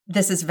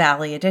This is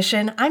Valley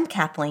Edition. I'm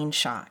Kathleen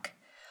Schock.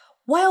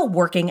 While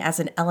working as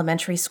an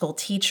elementary school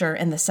teacher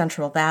in the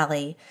Central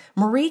Valley,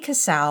 Marie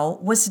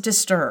Casau was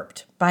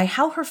disturbed by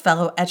how her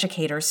fellow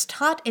educators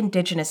taught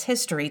Indigenous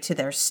history to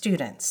their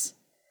students.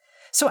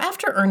 So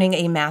after earning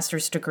a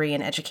master's degree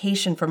in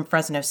education from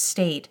Fresno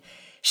State,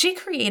 she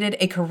created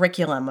a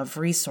curriculum of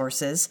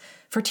resources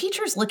for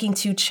teachers looking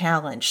to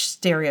challenge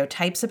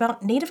stereotypes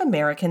about Native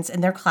Americans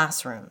in their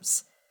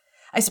classrooms.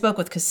 I spoke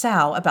with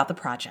Casau about the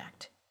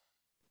project.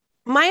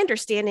 My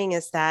understanding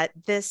is that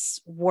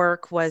this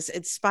work was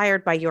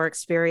inspired by your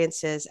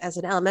experiences as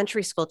an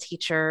elementary school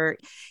teacher.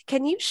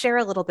 Can you share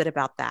a little bit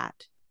about that?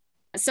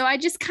 So I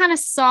just kind of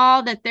saw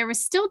that there was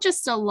still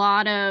just a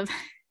lot of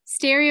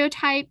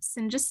stereotypes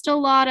and just a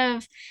lot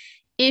of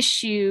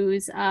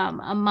issues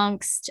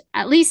amongst,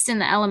 at least in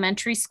the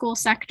elementary school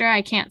sector.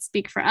 I can't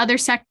speak for other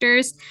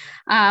sectors,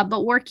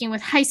 but working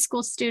with high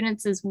school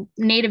students as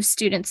Native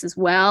students as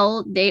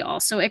well, they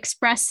also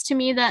expressed to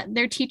me that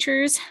their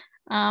teachers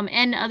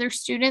and other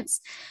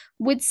students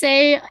would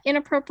say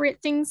inappropriate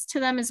things to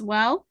them as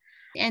well.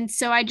 And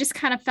so I just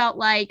kind of felt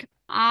like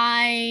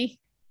I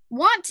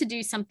want to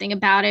do something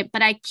about it,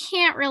 but I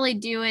can't really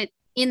do it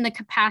in the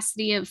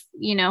capacity of,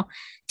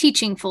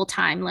 teaching full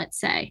time, let's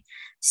say.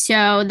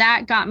 So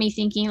that got me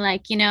thinking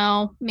like,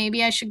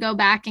 maybe I should go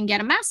back and get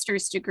a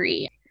master's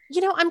degree.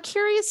 I'm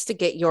curious to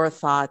get your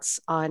thoughts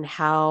on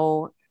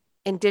how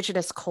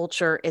Indigenous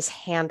culture is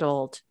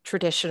handled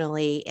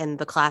traditionally in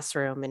the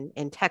classroom and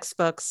in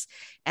textbooks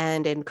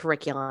and in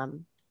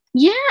curriculum.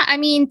 Yeah,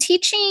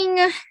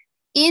 teaching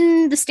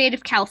in the state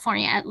of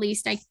California, at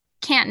least, I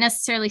can't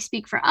necessarily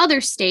speak for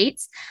other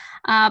states,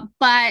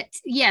 but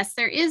yes,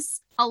 there is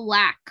a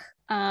lack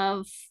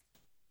of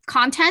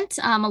content.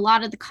 A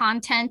lot of the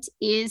content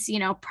is,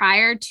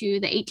 prior to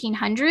the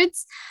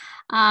 1800s.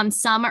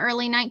 Some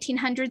early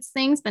 1900s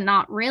things, but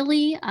not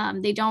really.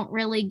 They don't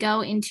really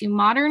go into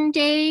modern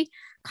day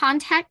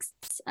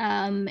contexts.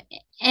 And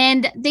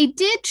they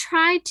did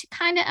try to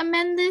kind of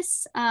amend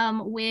this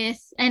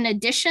with an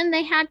addition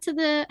they had to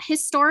the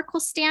historical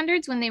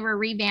standards when they were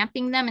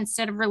revamping them.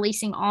 Instead of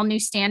releasing all new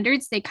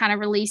standards, they kind of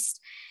released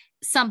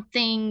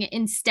something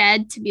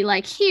instead to be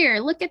like, here,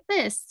 look at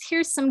this.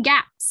 Here's some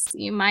gaps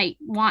you might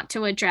want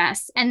to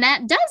address. And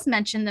that does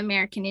mention the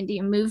American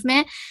Indian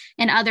movement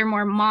and other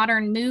more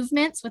modern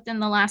movements within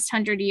the last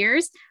 100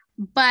 years.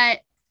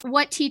 But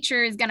what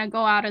teacher is going to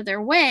go out of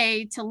their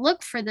way to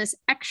look for this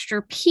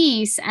extra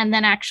piece and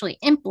then actually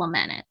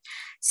implement it?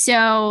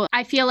 So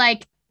I feel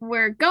like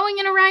we're going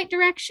in a right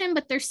direction,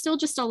 but there's still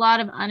just a lot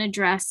of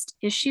unaddressed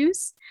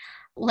issues.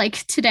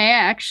 Like today,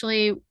 I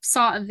actually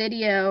saw a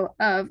video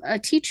of a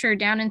teacher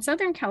down in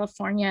Southern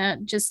California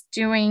just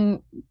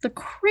doing the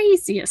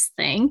craziest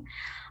thing.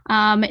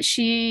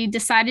 She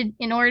decided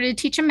in order to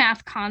teach a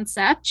math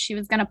concept, she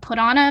was going to put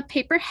on a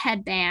paper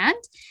headband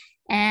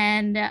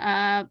and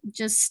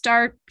just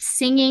start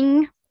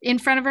singing in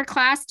front of her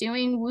class,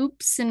 doing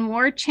whoops and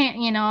war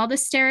chant, all the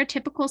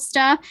stereotypical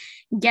stuff,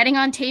 getting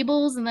on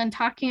tables and then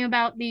talking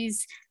about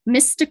these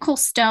mystical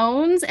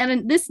stones.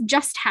 And this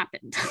just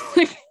happened.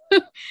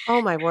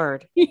 Oh, my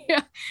word.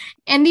 Yeah.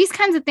 And these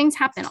kinds of things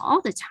happen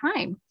all the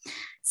time.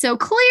 So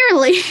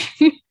clearly,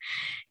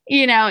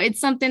 it's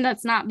something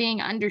that's not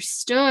being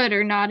understood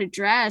or not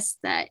addressed,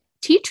 that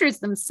teachers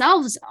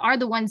themselves are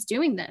the ones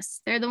doing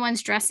this. They're the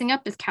ones dressing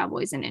up as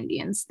cowboys and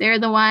Indians. They're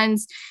the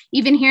ones,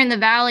 even here in the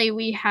Valley,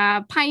 we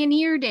have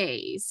pioneer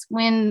days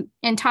and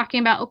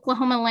talking about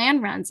Oklahoma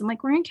land runs. I'm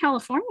like, we're in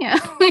California.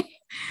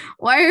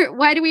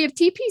 Why do we have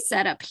teepees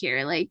set up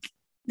here? Like,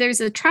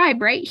 there's a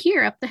tribe right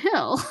here up the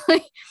hill.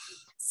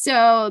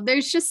 So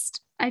there's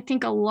just, I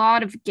think, a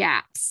lot of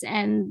gaps,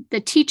 and the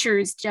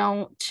teachers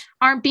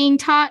aren't being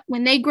taught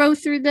when they grow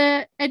through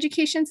the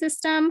education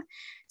system.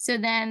 So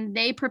then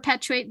they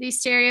perpetuate these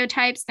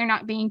stereotypes. They're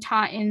not being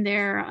taught in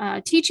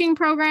their teaching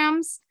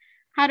programs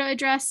how to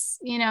address,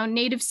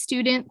 Native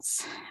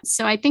students.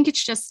 So I think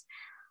it's just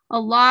a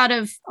lot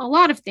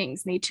of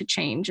things need to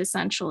change,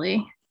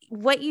 essentially.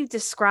 What you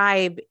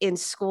describe in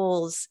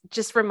schools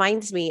just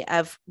reminds me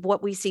of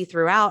what we see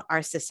throughout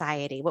our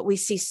society, what we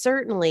see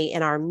certainly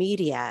in our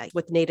media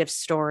with Native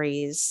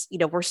stories,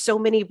 where so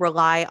many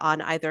rely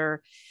on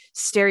either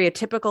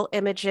stereotypical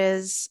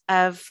images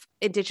of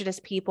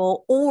Indigenous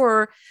people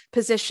or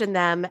position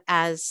them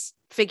as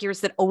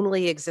figures that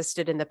only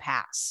existed in the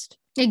past.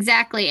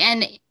 Exactly.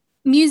 And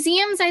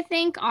museums, I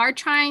think,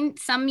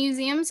 some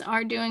museums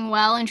are doing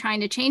well and trying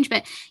to change,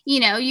 but,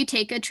 you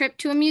take a trip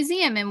to a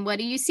museum and what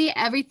do you see?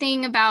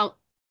 Everything about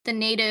the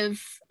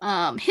Native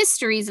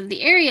histories of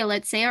the area,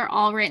 let's say, are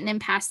all written in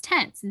past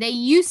tense. They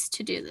used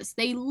to do this.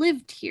 They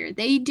lived here.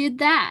 They did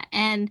that.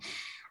 And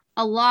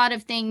a lot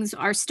of things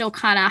are still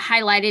kind of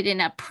highlighted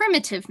in a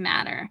primitive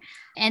manner.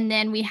 And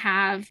then we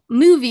have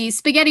movies,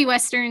 spaghetti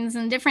westerns,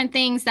 and different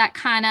things that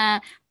kind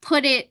of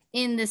put it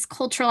in this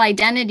cultural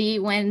identity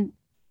when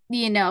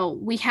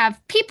we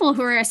have people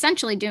who are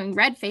essentially doing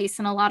red face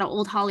in a lot of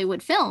old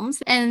Hollywood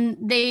films, and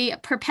they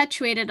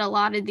perpetuated a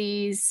lot of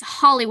these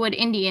Hollywood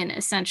Indian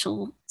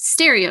essential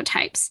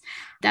stereotypes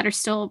that are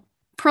still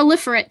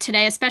proliferate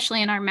today,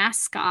 especially in our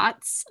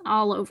mascots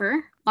all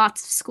over.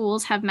 Lots of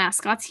schools have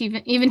mascots,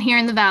 even here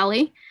in the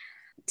Valley.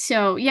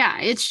 So yeah,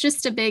 it's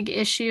just a big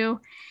issue.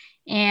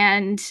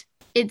 And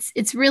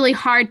it's really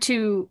hard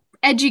to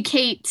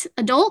educate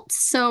adults.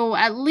 So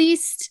at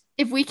least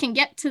if we can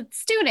get to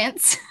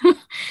students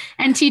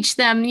and teach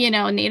them,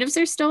 natives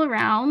are still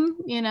around,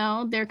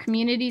 there are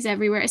communities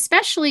everywhere,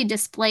 especially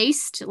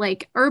displaced,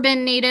 like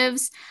urban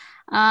natives,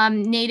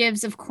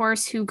 natives, of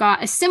course, who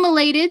got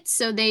assimilated.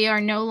 So they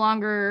are no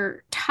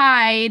longer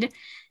tied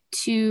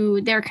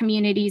to their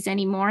communities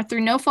anymore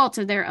through no fault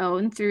of their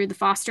own, through the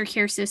foster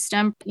care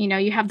system.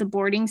 You have the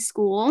boarding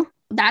school.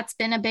 That's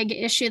been a big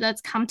issue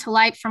that's come to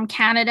light from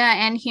Canada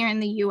and here in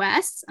the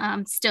US,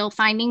 still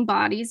finding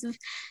bodies of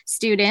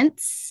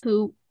students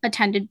who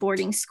attended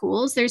boarding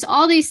schools. There's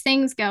all these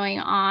things going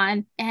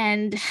on.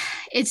 And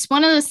it's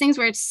one of those things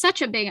where it's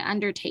such a big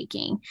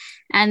undertaking.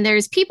 And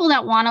there's people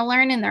that want to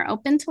learn and they're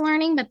open to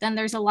learning. But then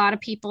there's a lot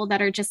of people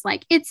that are just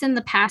like, it's in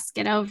the past,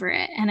 get over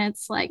it. And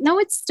it's like, no,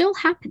 it's still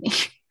happening.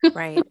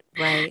 Right.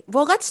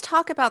 Well, let's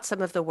talk about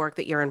some of the work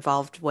that you're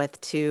involved with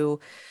to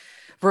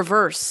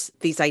reverse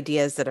these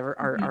ideas that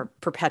are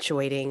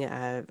perpetuating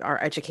our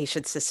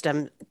education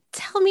system.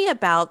 Tell me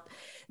about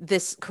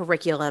this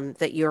curriculum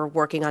that you're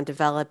working on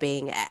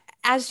developing.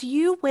 As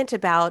you went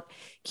about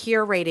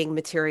curating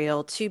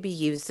material to be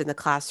used in the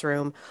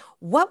classroom,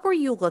 what were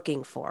you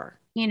looking for?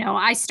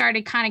 I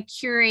started kind of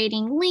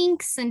curating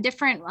links and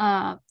different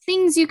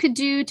things you could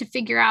do to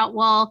figure out,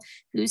 well,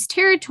 whose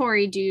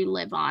territory do you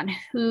live on?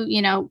 Who,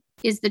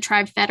 is the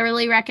tribe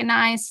federally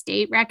recognized,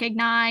 state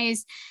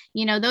recognized?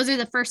 Those are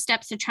the first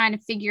steps to trying to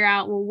figure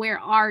out, well, where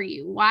are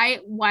you?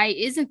 Why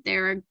isn't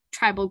there a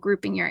tribal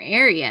group in your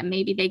area?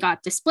 Maybe they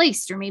got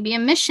displaced, or maybe a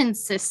mission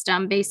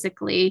system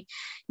basically,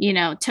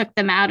 took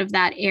them out of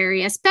that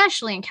area,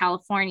 especially in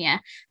California.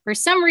 For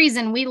some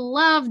reason, we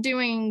love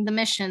doing the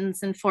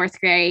missions in fourth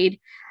grade.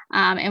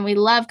 And we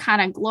love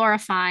kind of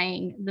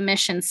glorifying the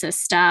mission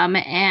system.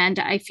 And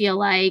I feel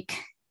like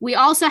we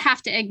also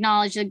have to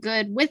acknowledge the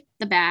good with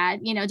the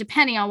bad,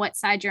 depending on what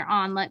side you're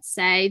on. Let's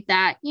say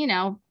that,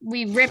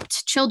 we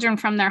ripped children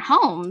from their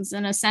homes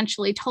and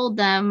essentially told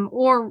them,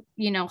 or,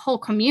 whole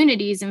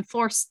communities, and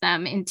forced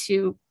them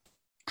into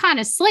kind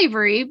of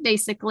slavery,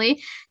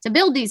 basically, to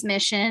build these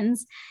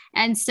missions.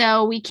 And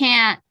so we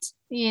can't,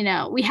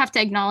 we have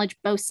to acknowledge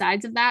both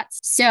sides of that.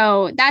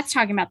 So that's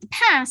talking about the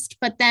past.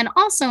 But then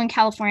also in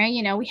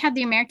California, we had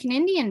the American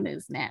Indian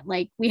movement.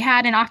 Like, we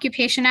had an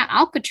occupation at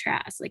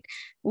Alcatraz. Like,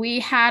 we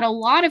had a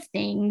lot of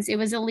things. It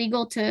was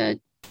illegal to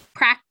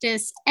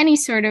practice any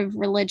sort of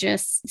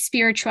religious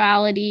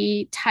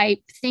spirituality type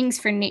things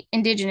for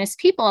Indigenous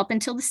people up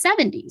until the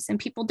 70s. And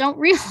people don't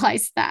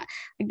realize that.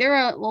 Like, there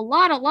are a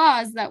lot of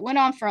laws that went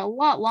on for a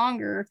lot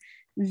longer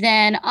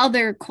than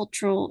other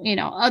cultural,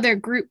 other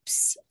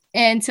groups.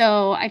 And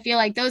so I feel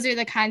like those are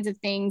the kinds of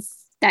things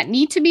that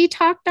need to be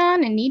talked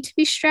on and need to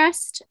be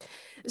stressed.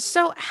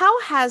 So how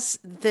has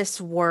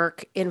this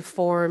work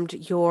informed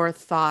your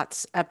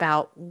thoughts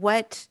about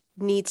what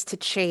needs to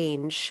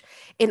change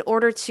in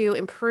order to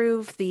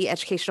improve the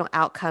educational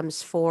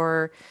outcomes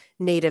for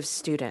Native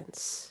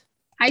students?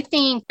 I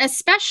think,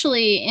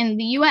 especially in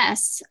the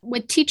US,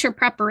 with teacher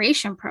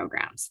preparation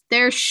programs,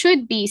 there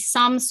should be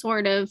some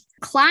sort of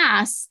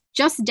class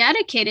just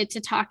dedicated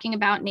to talking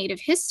about Native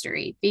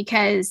history,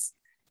 because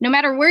no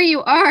matter where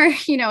you are,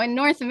 in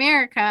North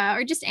America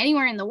or just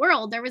anywhere in the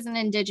world, there was an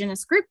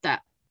Indigenous group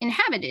that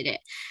inhabited it.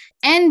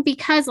 And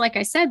because, like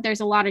I said, there's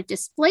a lot of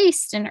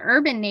displaced and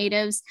urban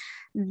natives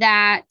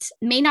that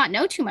may not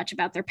know too much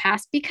about their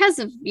past because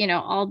of,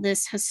 all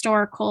this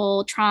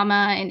historical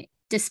trauma and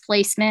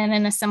displacement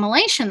and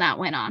assimilation that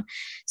went on.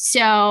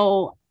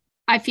 So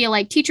I feel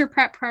like teacher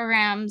prep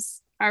programs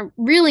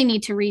really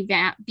need to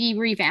be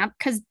revamped,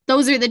 because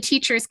those are the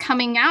teachers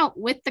coming out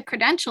with the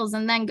credentials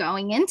and then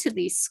going into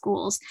these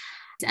schools.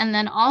 And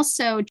then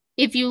also,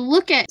 if you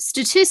look at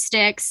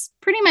statistics,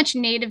 pretty much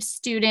Native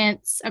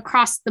students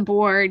across the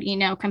board,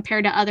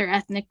 compared to other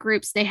ethnic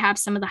groups, they have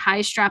some of the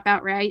highest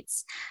dropout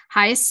rates,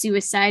 highest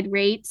suicide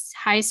rates,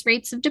 highest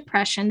rates of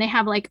depression. They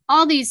have like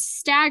all these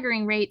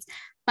staggering rates.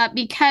 But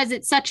because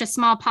it's such a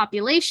small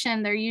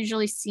population, they're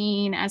usually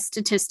seen as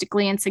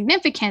statistically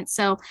insignificant.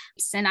 So,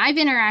 and I've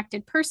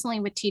interacted personally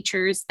with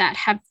teachers that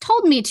have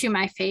told me to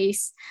my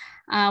face,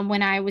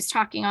 when I was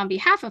talking on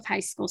behalf of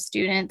high school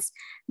students,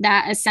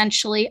 that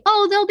essentially,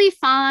 oh, they'll be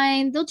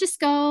fine. They'll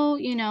just go,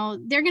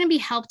 they're going to be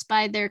helped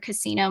by their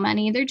casino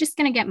money. They're just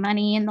going to get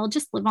money and they'll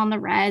just live on the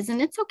res and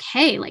it's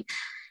okay.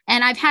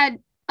 And I've had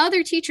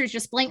other teachers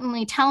just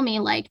blatantly tell me,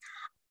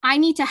 I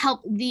need to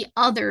help the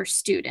other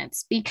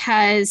students,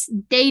 because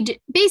they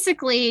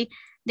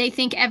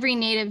think every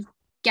Native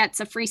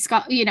gets a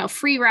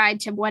free ride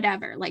to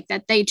whatever, like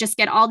that they just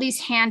get all these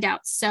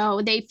handouts.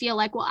 So they feel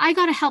like, well, I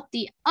got to help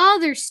the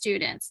other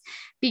students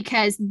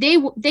because they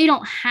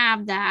don't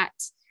have that,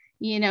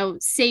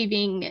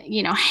 saving,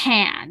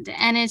 hand.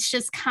 And it's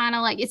just kind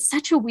of like, it's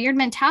such a weird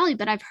mentality,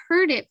 but I've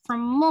heard it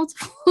from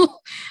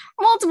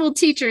multiple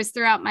teachers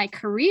throughout my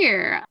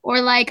career.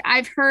 Or like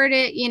I've heard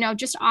it,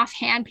 just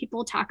offhand,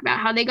 people talk about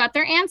how they got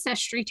their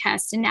ancestry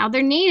test and now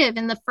they're Native.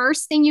 And the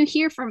first thing you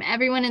hear from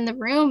everyone in the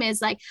room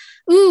is like,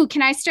 ooh,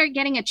 can I start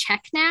getting a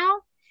check now?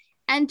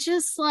 And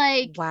just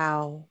like,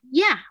 wow.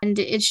 Yeah. And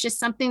it's just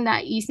something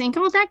that you think,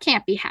 oh, that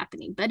can't be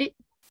happening, but it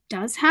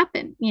does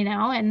happen,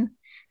 and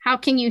how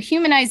can you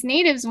humanize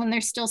Natives when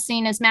they're still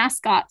seen as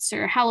mascots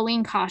or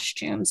Halloween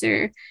costumes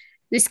or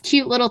this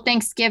cute little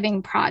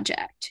Thanksgiving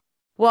project?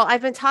 Well,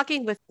 I've been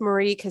talking with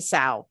Marie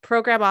Casao,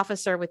 Program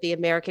Officer with the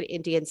American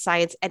Indian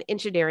Science and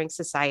Engineering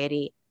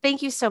Society.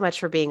 Thank you so much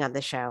for being on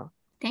the show.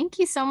 Thank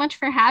you so much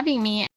for having me.